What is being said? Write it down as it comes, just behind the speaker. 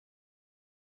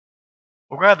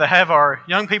We're glad to have our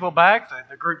young people back.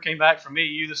 The group came back from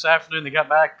EU this afternoon. They got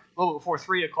back a little before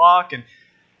 3 o'clock. And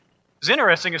it's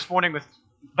interesting this morning with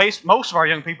most of our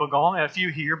young people gone. I had a few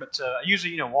here, but I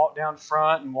usually walk down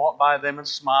front and walk by them and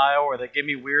smile, or they give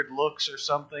me weird looks or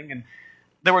something. And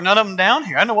there were none of them down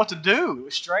here. I didn't know what to do. It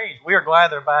was strange. We are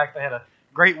glad they're back. They had a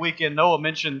great weekend. Noah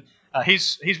mentioned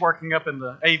he's working up in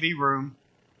the AV room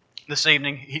this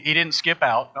evening. He didn't skip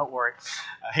out. Don't worry.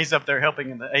 He's up there helping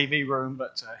in the AV room,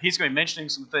 but he's going to be mentioning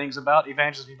some things about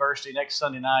Evangelist University next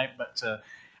Sunday night. But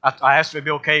I asked him if it'd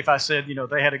be okay if I said,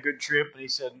 they had a good trip, and he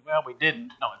said, well, we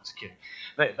didn't. No, I'm just kidding.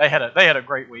 They had a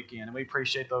great weekend, and we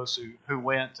appreciate those who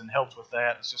went and helped with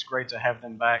that. It's just great to have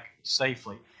them back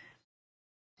safely.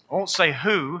 I won't say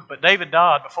who, but David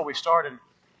Dodd, before we started,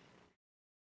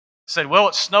 said, well,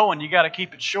 it's snowing. You got to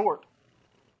keep it short.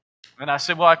 And I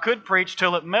said, well, I could preach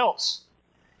till it melts.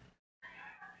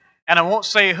 And I won't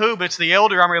say who, but it's the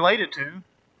elder I'm related to.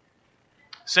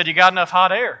 Said, you got enough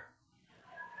hot air.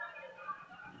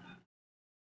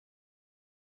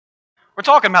 We're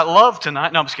talking about love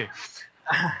tonight. No, I'm just kidding.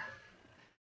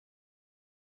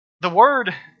 The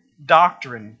word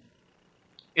doctrine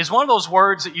is one of those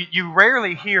words that you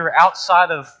rarely hear outside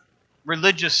of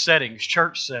religious settings,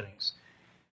 church settings.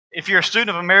 If you're a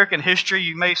student of American history,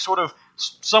 you may sort of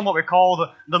somewhat recall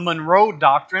the Monroe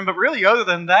Doctrine, but really other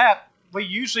than that, we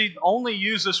usually only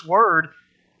use this word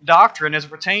doctrine as it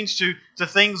pertains to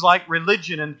things like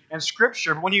religion and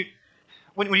Scripture. But when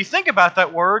you think about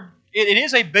that word, it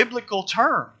is a biblical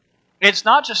term. It's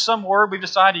not just some word we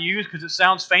decide to use because it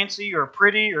sounds fancy or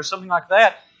pretty or something like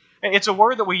that. It's a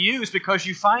word that we use because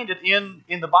you find it in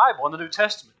the Bible, in the New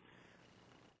Testament.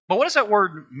 But what does that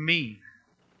word mean?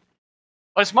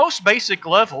 At its most basic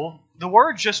level, the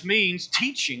word just means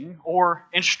teaching or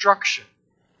instruction.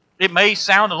 It may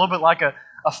sound a little bit like a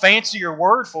fancier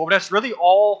word for it, but that's really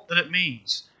all that it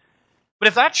means. But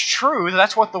if that's true,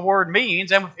 that's what the word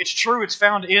means, and if it's true it's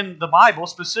found in the Bible,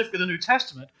 specifically the New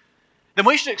Testament, then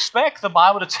we should expect the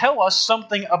Bible to tell us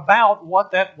something about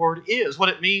what that word is, what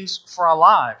it means for our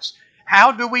lives.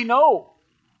 How do we know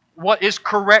what is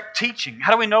correct teaching?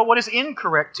 How do we know what is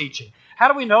incorrect teaching?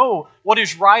 How do we know what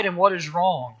is right and what is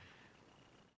wrong?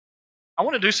 I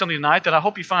want to do something tonight that I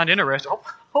hope you find interesting. I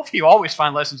hope you always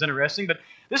find lessons interesting, but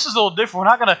this is a little different.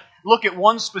 We're not going to look at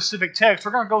one specific text.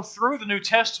 We're going to go through the New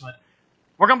Testament.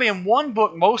 We're going to be in one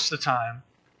book most of the time,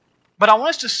 but I want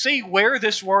us to see where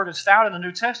this word is found in the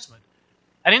New Testament.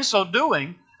 And in so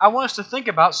doing, I want us to think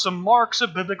about some marks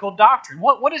of biblical doctrine.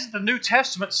 What is it the New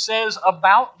Testament says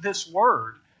about this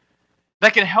word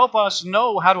that can help us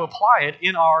know how to apply it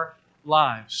in our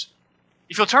lives?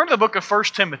 If you'll turn to the book of 1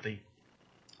 Timothy,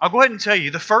 I'll go ahead and tell you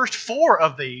the first 4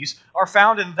 of these are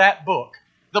found in that book.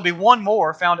 There'll be one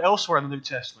more found elsewhere in the New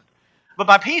Testament. But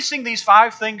by piecing these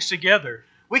 5 things together,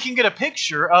 we can get a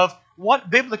picture of what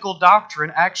biblical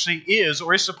doctrine actually is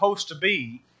or is supposed to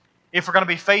be if we're going to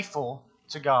be faithful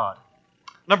to God.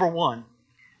 Number 1,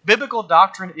 biblical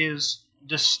doctrine is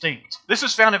distinct. This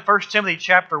is found in 1 Timothy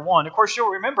chapter 1. Of course,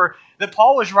 you'll remember that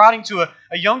Paul was writing to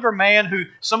a younger man who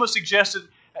some have suggested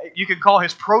you could call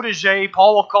his protege.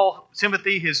 Paul will call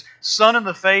Timothy his son in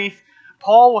the faith.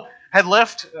 Paul had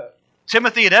left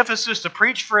Timothy at Ephesus to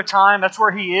preach for a time. That's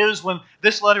where he is when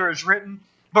this letter is written.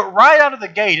 But right out of the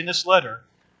gate in this letter,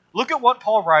 look at what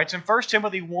Paul writes in 1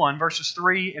 Timothy 1, verses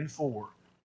 3 and 4.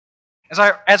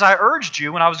 As I urged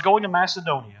you when I was going to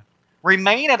Macedonia,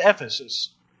 remain at Ephesus,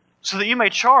 so that you may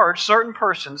charge certain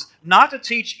persons not to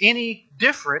teach any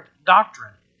different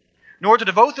doctrine, nor to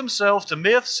devote themselves to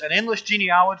myths and endless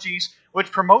genealogies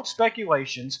which promote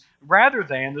speculations, rather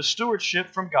than the stewardship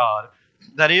from God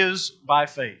that is by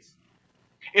faith.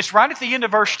 It's right at the end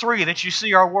of verse 3 that you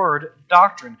see our word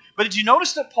doctrine. But did you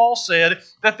notice that Paul said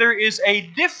that there is a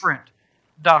different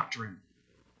doctrine?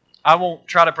 I won't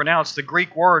try to pronounce the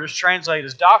Greek word as translated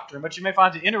as doctrine, but you may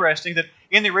find it interesting that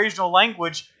in the original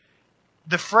language,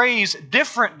 the phrase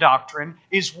different doctrine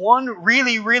is one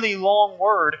really, really long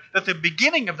word, that the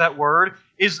beginning of that word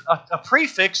is a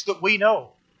prefix that we know.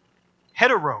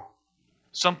 Hetero.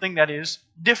 Something that is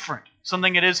different.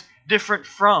 Something that is different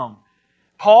from.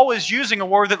 Paul is using a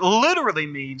word that literally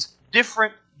means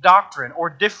different doctrine or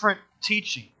different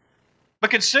teaching. But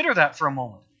consider that for a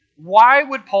moment. Why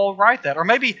would Paul write that? Or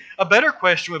maybe a better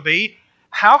question would be,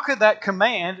 how could that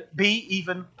command be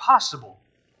even possible?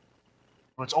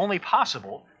 Well, it's only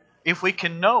possible if we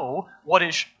can know what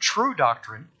is true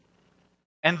doctrine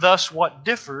and thus what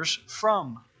differs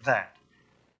from that.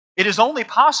 It is only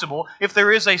possible if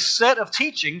there is a set of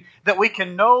teaching that we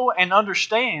can know and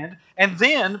understand and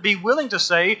then be willing to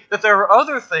say that there are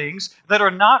other things that are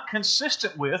not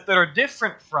consistent with, that are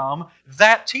different from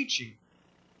that teaching.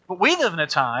 But we live in a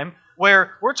time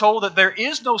where we're told that there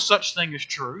is no such thing as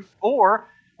truth, or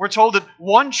we're told that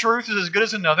one truth is as good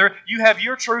as another. You have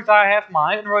your truth, I have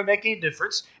mine. It doesn't really make any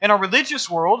difference. In our religious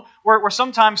world, we're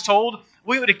sometimes told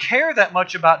we would care that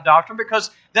much about doctrine because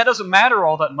that doesn't matter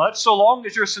all that much. So long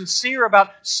as you're sincere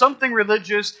about something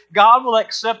religious, God will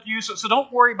accept you. So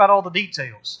don't worry about all the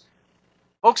details.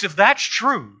 Folks, if that's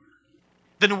true,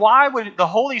 then why would the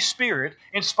Holy Spirit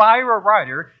inspire a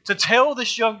writer to tell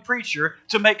this young preacher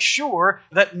to make sure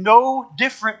that no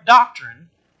different doctrine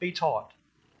be taught?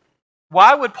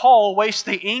 Why would Paul waste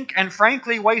the ink and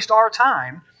frankly waste our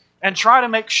time and try to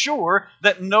make sure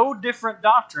that no different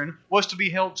doctrine was to be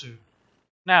held to?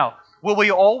 Now, will we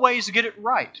always get it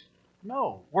right?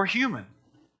 No, we're human.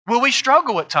 Will we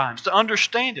struggle at times to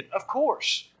understand it? Of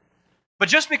course. But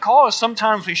just because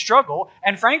sometimes we struggle,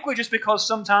 and frankly just because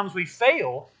sometimes we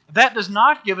fail, that does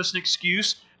not give us an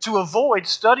excuse to avoid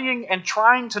studying and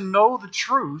trying to know the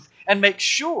truth and make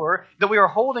sure that we are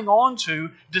holding on to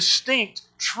distinct,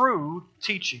 true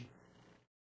teaching.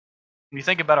 When you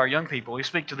think about our young people, we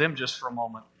speak to them just for a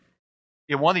moment.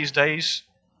 One of these days,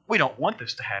 we don't want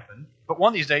this to happen, but one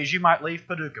of these days you might leave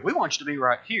Paducah. We want you to be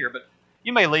right here, but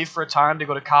you may leave for a time to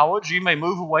go to college. You may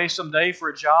move away someday for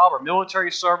a job or military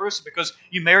service because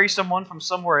you marry someone from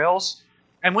somewhere else.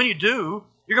 And when you do,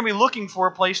 you're going to be looking for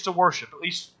a place to worship. At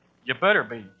least you better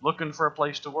be looking for a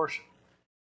place to worship.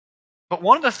 But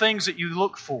one of the things that you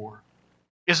look for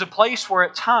is a place where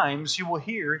at times you will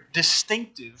hear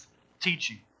distinctive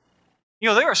teaching.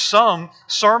 There are some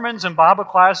sermons and Bible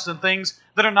classes and things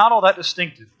that are not all that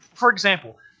distinctive. For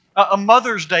example, a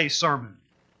Mother's Day sermon.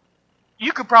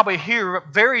 You could probably hear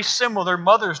very similar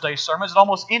Mother's Day sermons at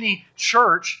almost any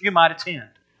church you might attend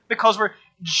because we're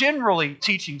generally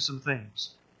teaching some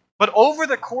things. But over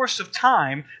the course of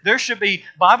time, there should be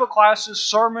Bible classes,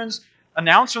 sermons,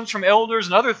 announcements from elders,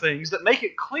 and other things that make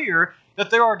it clear that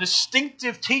there are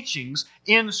distinctive teachings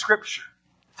in Scripture.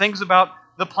 Things about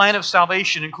the plan of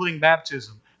salvation, including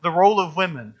baptism, the role of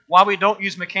women, why we don't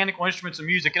use mechanical instruments and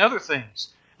music, and other things.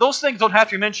 Those things don't have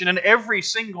to be mentioned in every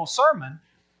single sermon,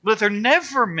 but if they're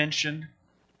never mentioned,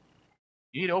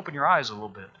 you need to open your eyes a little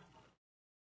bit.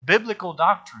 Biblical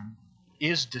doctrine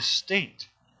is distinct.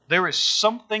 There is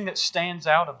something that stands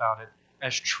out about it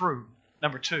as true.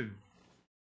 Number two,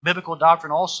 biblical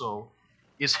doctrine also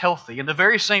is healthy. In the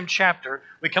very same chapter,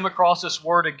 we come across this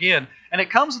word again, and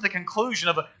it comes at the conclusion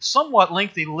of a somewhat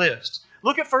lengthy list.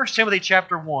 Look at 1 Timothy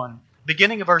chapter 1,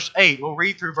 beginning of verse 8. We'll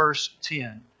read through verse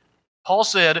 10. Paul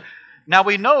said, "Now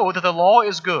we know that the law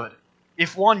is good,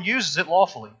 if one uses it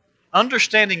lawfully,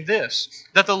 understanding this,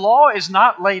 that the law is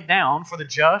not laid down for the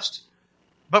just,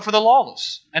 but for the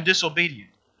lawless and disobedient,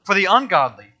 for the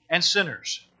ungodly and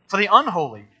sinners, for the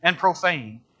unholy and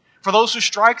profane, for those who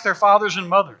strike their fathers and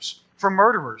mothers, for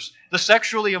murderers, the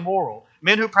sexually immoral,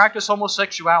 men who practice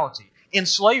homosexuality,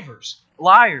 enslavers,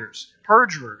 liars,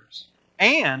 perjurers,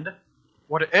 and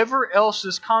whatever else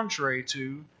is contrary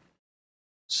to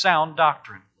sound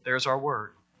doctrine." There's our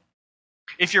word.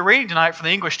 If you're reading tonight from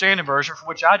the English Standard Version, from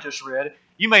which I just read,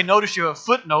 you may notice you have a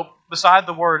footnote beside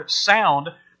the word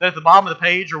sound that at the bottom of the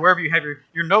page or wherever you have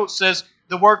your notes says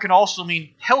the word can also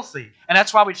mean healthy. And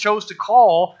that's why we chose to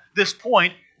call this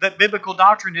point that biblical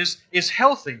doctrine is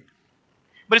healthy.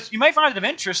 But you may find it of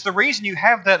interest, the reason you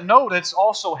have that note that's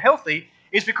also healthy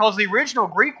is because the original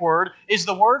Greek word is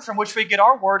the word from which we get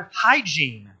our word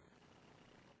hygiene.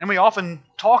 And we often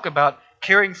talk about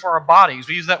caring for our bodies.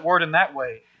 We use that word in that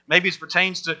way. Maybe it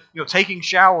pertains to taking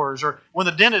showers, or when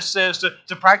the dentist says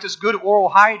to practice good oral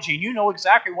hygiene, you know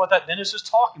exactly what that dentist is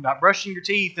talking about, brushing your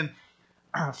teeth and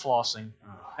flossing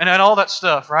and all that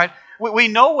stuff, right? We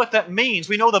know what that means.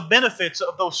 We know the benefits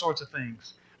of those sorts of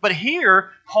things. But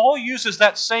here, Paul uses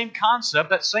that same concept,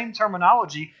 that same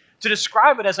terminology, to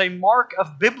describe it as a mark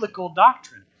of biblical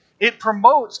doctrine. It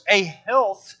promotes a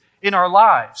health in our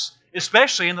lives,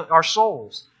 especially in our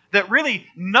souls, that really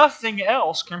nothing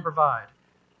else can provide.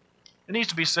 It needs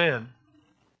to be said,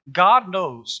 God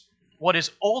knows what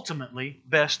is ultimately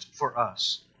best for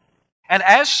us. And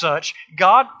as such,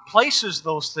 God places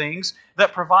those things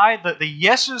that provide the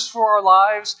yeses for our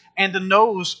lives and the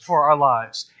nos for our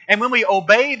lives. And when we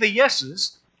obey the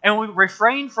yeses and we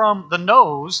refrain from the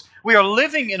nos, we are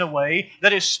living in a way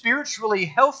that is spiritually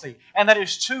healthy and that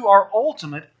is to our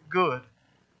ultimate good.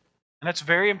 And that's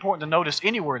very important to notice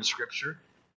anywhere in Scripture,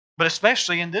 but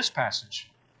especially in this passage.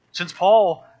 Since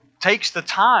Paul takes the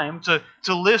time to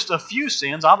list a few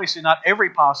sins, obviously not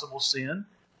every possible sin,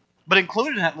 but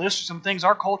included in that list are some things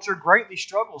our culture greatly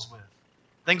struggles with.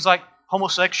 Things like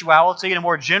homosexuality in a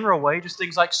more general way, just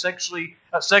things like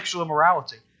sexual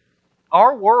immorality.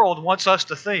 Our world wants us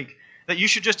to think that you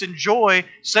should just enjoy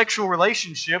sexual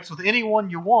relationships with anyone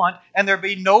you want and there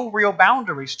be no real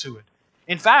boundaries to it.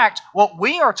 In fact, what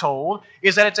we are told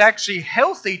is that it's actually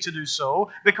healthy to do so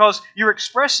because you're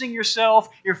expressing yourself,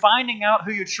 you're finding out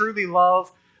who you truly love,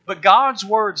 but God's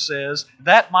Word says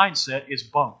that mindset is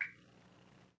bunk.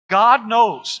 God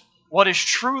knows what is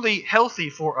truly healthy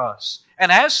for us,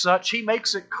 and as such, He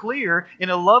makes it clear in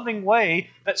a loving way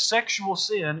that sexual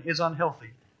sin is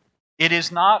unhealthy. It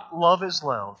is not love is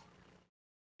love.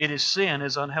 It is sin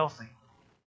is unhealthy.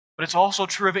 But it's also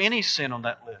true of any sin on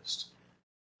that list.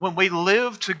 When we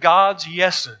live to God's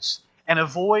yeses and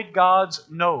avoid God's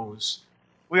noes,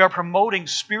 we are promoting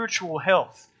spiritual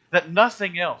health that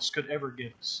nothing else could ever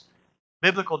give us.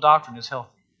 Biblical doctrine is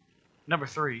healthy. Number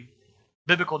 3,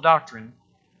 biblical doctrine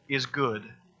is good.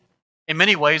 In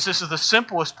many ways, this is the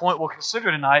simplest point we'll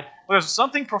consider tonight, but there's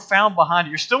something profound behind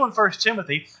it. You're still in 1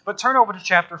 Timothy, but turn over to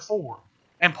chapter 4.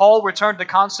 And Paul returned to the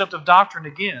concept of doctrine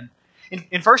again.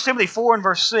 In 1 Timothy 4 and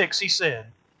verse 6, he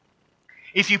said,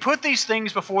 "If you put these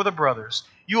things before the brothers,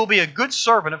 you will be a good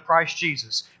servant of Christ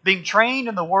Jesus, being trained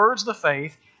in the words of the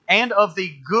faith and of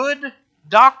the good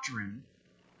doctrine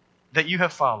that you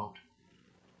have followed."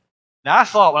 Now, I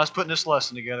thought when I was putting this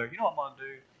lesson together, you know what I'm going to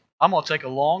do? I'm going to take a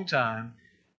long time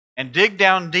and dig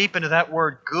down deep into that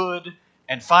word good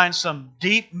and find some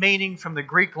deep meaning from the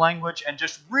Greek language and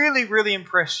just really, really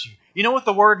impress you. You know what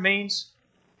the word means?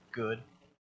 Good.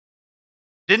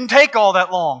 Didn't take all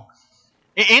that long.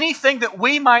 Anything that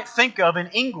we might think of in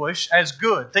English as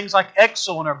good, things like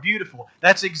excellent or beautiful,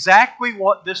 that's exactly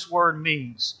what this word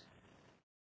means.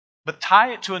 But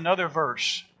tie it to another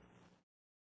verse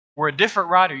where a different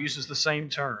writer uses the same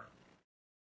term.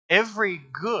 Every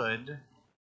good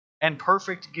and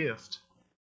perfect gift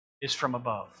is from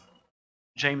above.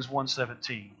 James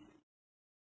 1:17.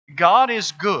 God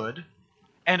is good,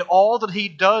 and all that He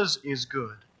does is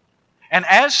good. And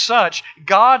as such,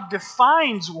 God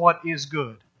defines what is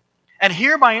good. And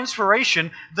here by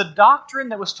inspiration, the doctrine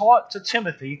that was taught to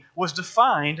Timothy was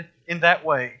defined in that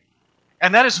way.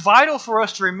 And that is vital for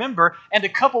us to remember and to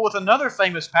couple with another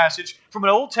famous passage from an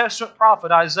Old Testament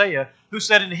prophet, Isaiah, who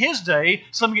said in his day,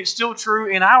 something that's still true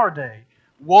in our day,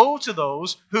 "Woe to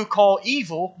those who call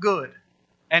evil good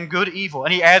and good evil."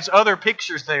 And he adds other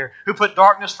pictures there, who put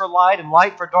darkness for light and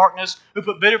light for darkness, who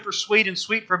put bitter for sweet and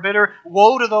sweet for bitter.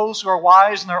 Woe to those who are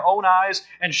wise in their own eyes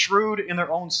and shrewd in their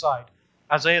own sight.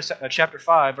 Isaiah chapter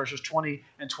 5, verses 20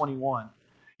 and 21.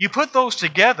 You put those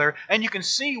together, and you can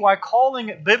see why calling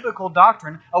it biblical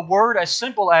doctrine, a word as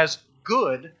simple as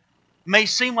good, may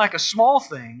seem like a small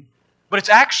thing, but it's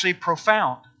actually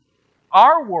profound.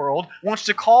 Our world wants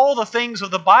to call the things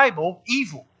of the Bible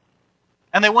evil,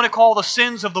 and they want to call the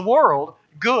sins of the world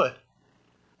good.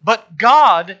 But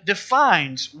God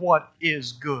defines what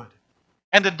is good.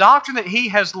 And the doctrine that He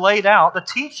has laid out, the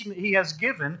teaching that He has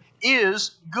given,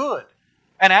 is good.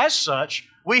 And as such,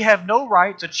 we have no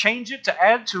right to change it, to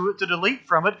add to it, to delete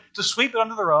from it, to sweep it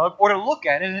under the rug, or to look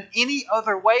at it in any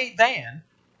other way than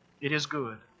it is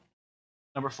good.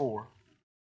 Number 4,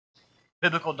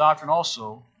 biblical doctrine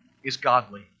also is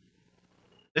godly.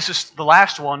 This is the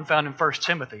last one found in 1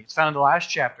 Timothy. It's found in the last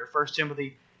chapter, 1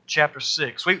 Timothy chapter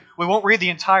 6. We won't read the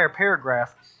entire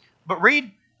paragraph, but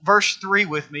read verse 3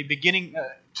 with me, the beginning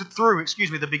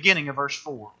of verse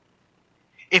 4.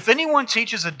 "If anyone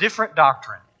teaches a different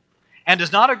doctrine and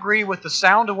does not agree with the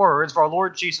sound words of our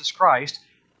Lord Jesus Christ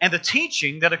and the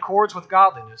teaching that accords with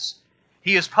godliness,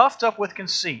 he is puffed up with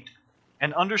conceit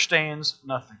and understands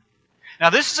nothing." Now,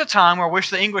 this is a time where I wish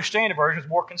the English Standard Version was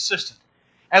more consistent.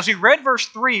 As we read verse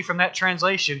 3 from that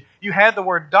translation, you had the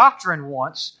word doctrine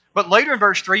once, but later in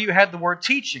verse 3 you had the word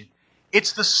teaching.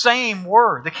 It's the same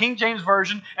word. The King James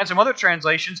Version and some other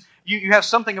translations, you have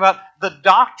something about the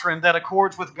doctrine that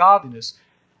accords with godliness.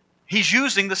 He's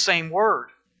using the same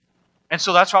word. And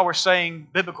so that's why we're saying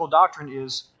biblical doctrine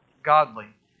is godly.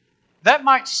 That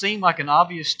might seem like an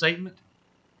obvious statement,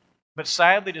 but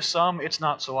sadly to some it's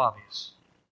not so obvious.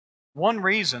 One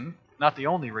reason, not the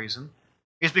only reason,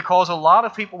 is because a lot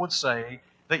of people would say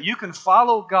that you can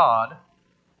follow God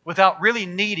without really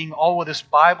needing all of this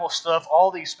Bible stuff,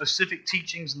 all these specific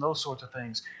teachings and those sorts of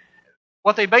things.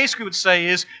 What they basically would say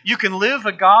is you can live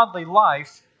a godly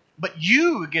life, but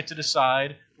you get to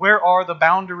decide where are the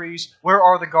boundaries, where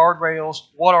are the guardrails,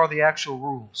 what are the actual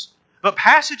rules. But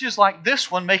passages like this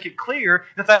one make it clear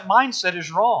that that mindset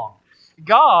is wrong.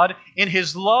 God, in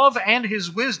His love and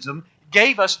His wisdom,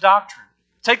 gave us doctrine.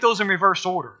 Take those in reverse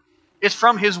order. It's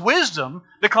from His wisdom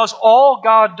because all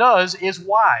God does is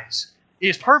wise. He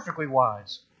is perfectly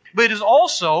wise. But it is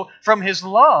also from His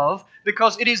love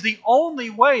because it is the only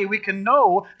way we can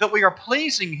know that we are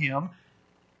pleasing Him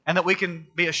and that we can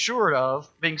be assured of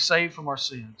being saved from our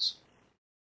sins.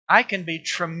 I can be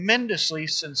tremendously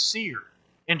sincere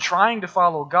in trying to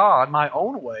follow God my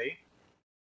own way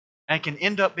and can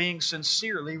end up being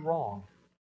sincerely wrong.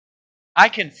 I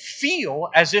can feel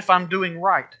as if I'm doing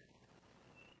right.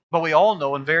 But we all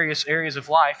know in various areas of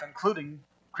life, including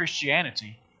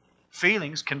Christianity,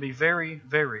 feelings can be very,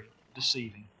 very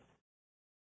deceiving.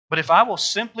 But if I will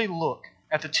simply look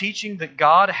at the teaching that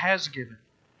God has given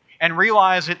and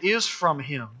realize it is from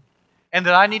Him and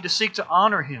that I need to seek to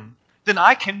honor Him, then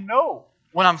I can know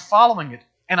when I'm following it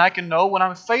and I can know when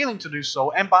I'm failing to do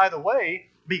so. And by the way,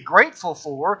 be grateful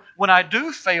for when I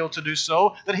do fail to do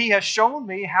so, that He has shown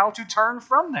me how to turn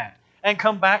from that and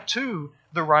come back to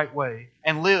the right way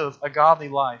and live a godly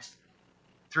life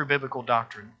through biblical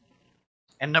doctrine.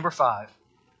 And number 5,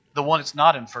 the one that's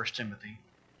not in 1 Timothy,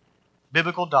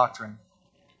 biblical doctrine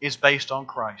is based on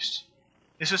Christ.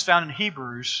 This is found in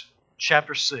Hebrews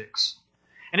chapter 6.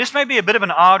 And this may be a bit of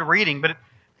an odd reading, but it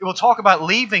will talk about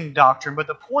leaving doctrine, but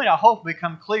the point I hope will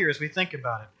become clear as we think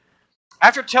about it.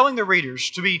 After telling the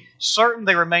readers to be certain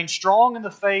they remain strong in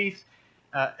the faith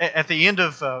at the end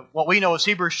of what we know as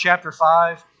Hebrews chapter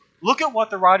 5, look at what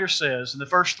the writer says in the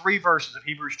first 3 verses of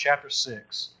Hebrews chapter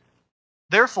 6.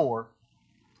 Therefore,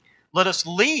 let us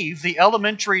leave the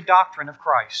elementary doctrine of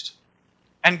Christ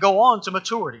and go on to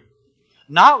maturity,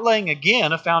 not laying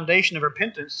again a foundation of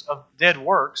repentance of dead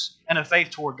works and of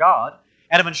faith toward God,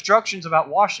 and of instructions about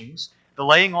washings, the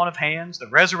laying on of hands, the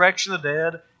resurrection of the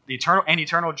dead, the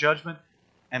eternal judgment.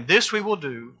 And this we will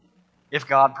do if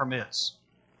God permits.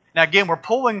 Now again, we're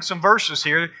pulling some verses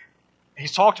here.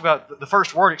 He's talked about the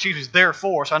first word, is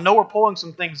therefore. So I know we're pulling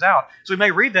some things out. So we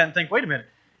may read that and think, wait a minute.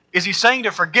 Is he saying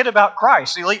to forget about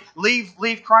Christ?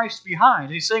 Leave Christ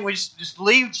behind? Is he saying we just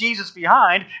leave Jesus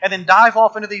behind and then dive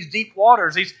off into these deep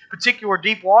waters, these particular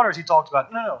deep waters he talked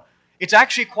about? No. It's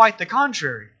actually quite the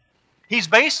contrary. He's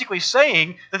basically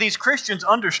saying that these Christians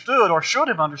understood, or should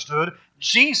have understood,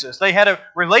 Jesus. They had a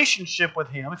relationship with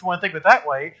Him, if you want to think of it that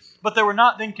way, but they were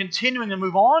not then continuing to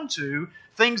move on to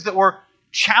things that were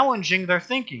challenging their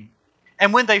thinking.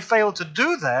 And when they failed to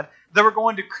do that, they were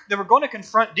going to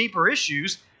confront deeper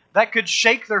issues that could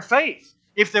shake their faith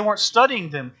if they weren't studying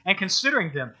them and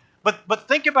considering them. But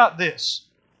think about this.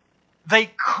 They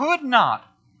could not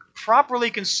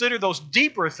properly consider those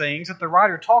deeper things that the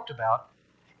writer talked about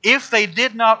if they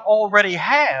did not already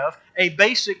have a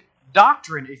basic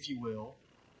doctrine, if you will,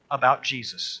 about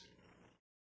Jesus.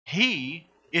 He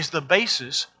is the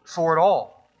basis for it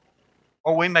all.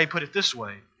 Or we may put it this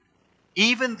way.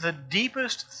 Even the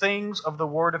deepest things of the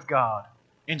Word of God,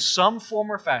 in some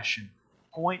form or fashion,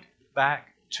 point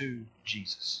back to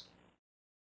Jesus.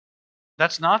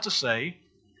 That's not to say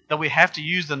that we have to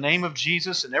use the name of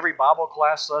Jesus in every Bible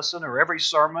class lesson or every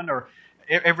sermon or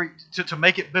to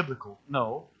make it biblical.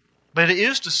 No. But it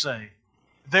is to say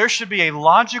there should be a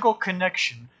logical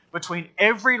connection between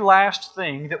every last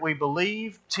thing that we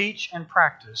believe, teach, and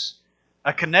practice,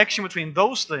 a connection between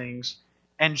those things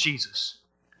and Jesus.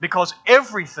 Because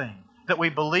everything that we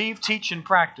believe, teach, and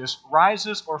practice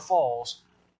rises or falls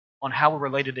on how we're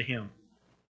related to Him.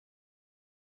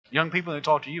 Young people, let me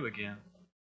talk to you again.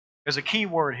 There's a key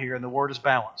word here, and the word is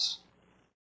balance.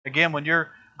 Again, when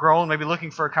you're grown, maybe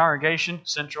looking for a congregation,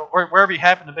 Central, or wherever you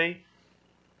happen to be,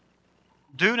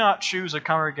 do not choose a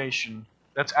congregation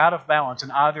that's out of balance in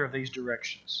either of these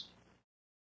directions.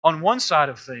 On one side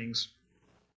of things,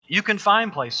 you can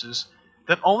find places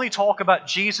that only talk about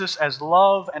Jesus as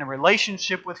love and a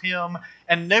relationship with Him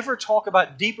and never talk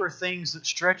about deeper things that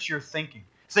stretch your thinking.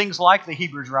 Things like the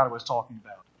Hebrews writer was talking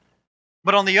about.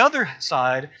 But on the other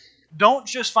side, don't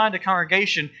just find a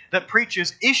congregation that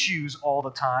preaches issues all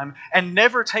the time and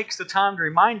never takes the time to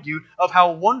remind you of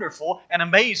how wonderful and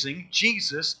amazing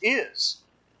Jesus is.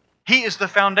 He is the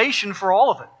foundation for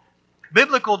all of it.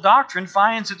 Biblical doctrine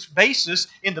finds its basis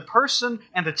in the person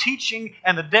and the teaching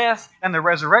and the death and the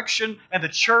resurrection and the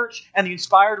church and the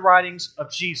inspired writings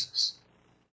of Jesus.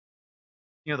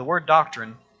 You know, the word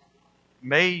doctrine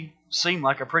may seem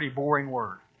like a pretty boring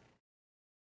word,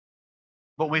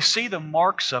 but we see the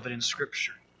marks of it in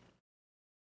Scripture.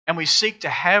 And we seek to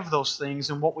have those things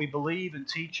in what we believe and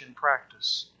teach and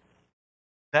practice.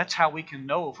 That's how we can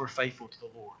know if we're faithful to the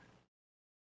Lord.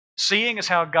 Seeing as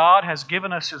how God has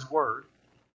given us His Word,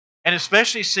 and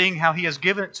especially seeing how He has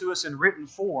given it to us in written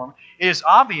form, it is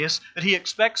obvious that He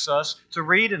expects us to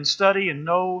read and study and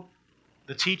know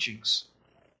the teachings,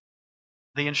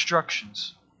 the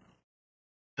instructions,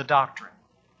 the doctrine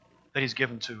that He's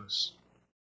given to us.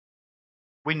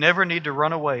 We never need to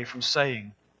run away from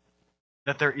saying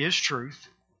that there is truth,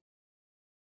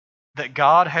 that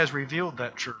God has revealed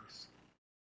that truth,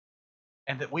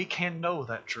 and that we can know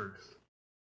that truth.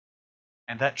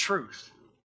 And that truth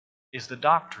is the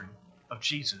doctrine of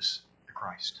Jesus the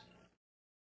Christ.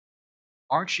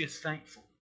 Aren't you thankful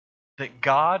that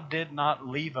God did not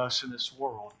leave us in this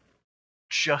world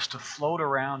just to float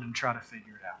around and try to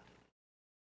figure it out?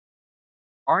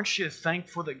 Aren't you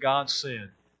thankful that God said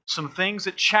some things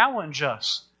that challenge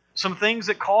us, some things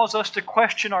that cause us to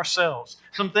question ourselves,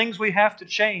 some things we have to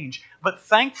change, but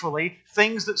thankfully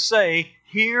things that say,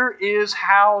 here is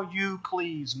how you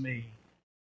please me.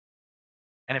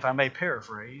 And if I may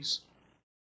paraphrase,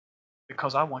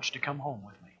 because I want you to come home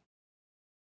with me.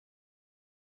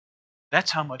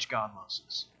 That's how much God loves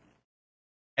us.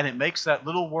 And it makes that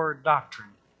little word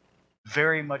doctrine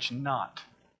very much not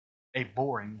a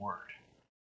boring word.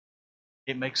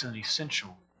 It makes it an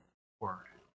essential word.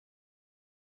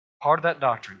 Part of that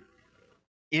doctrine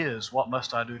is, what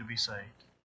must I do to be saved?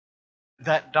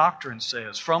 That doctrine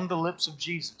says, from the lips of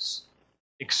Jesus,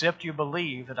 except you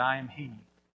believe that I am He,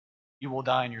 you will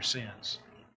die in your sins.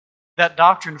 That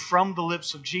doctrine from the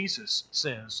lips of Jesus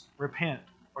says, repent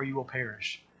or you will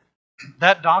perish.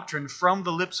 That doctrine from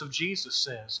the lips of Jesus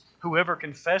says, whoever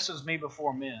confesses me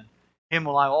before men, him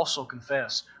will I also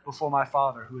confess before my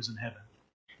Father who is in heaven.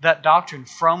 That doctrine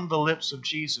from the lips of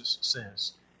Jesus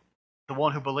says, the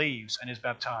one who believes and is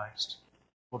baptized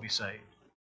will be saved.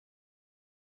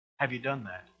 Have you done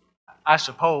that? I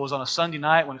suppose on a Sunday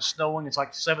night when it's snowing, it's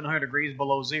like 700 degrees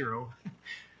below zero.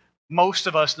 Most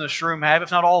of us in this room have,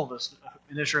 if not all of us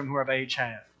in this room who are of age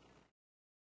have.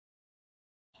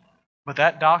 But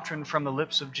that doctrine from the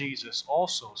lips of Jesus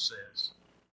also says,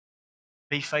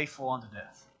 be faithful unto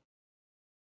death,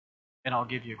 and I'll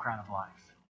give you a crown of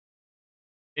life.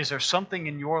 Is there something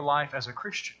in your life as a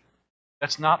Christian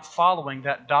that's not following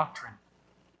that doctrine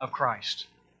of Christ,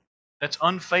 that's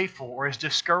unfaithful or is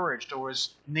discouraged or is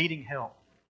needing help?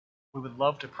 We would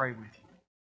love to pray with you.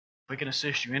 If we can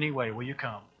assist you in any way, will you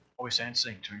come? Or we stand and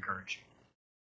sing to encourage you.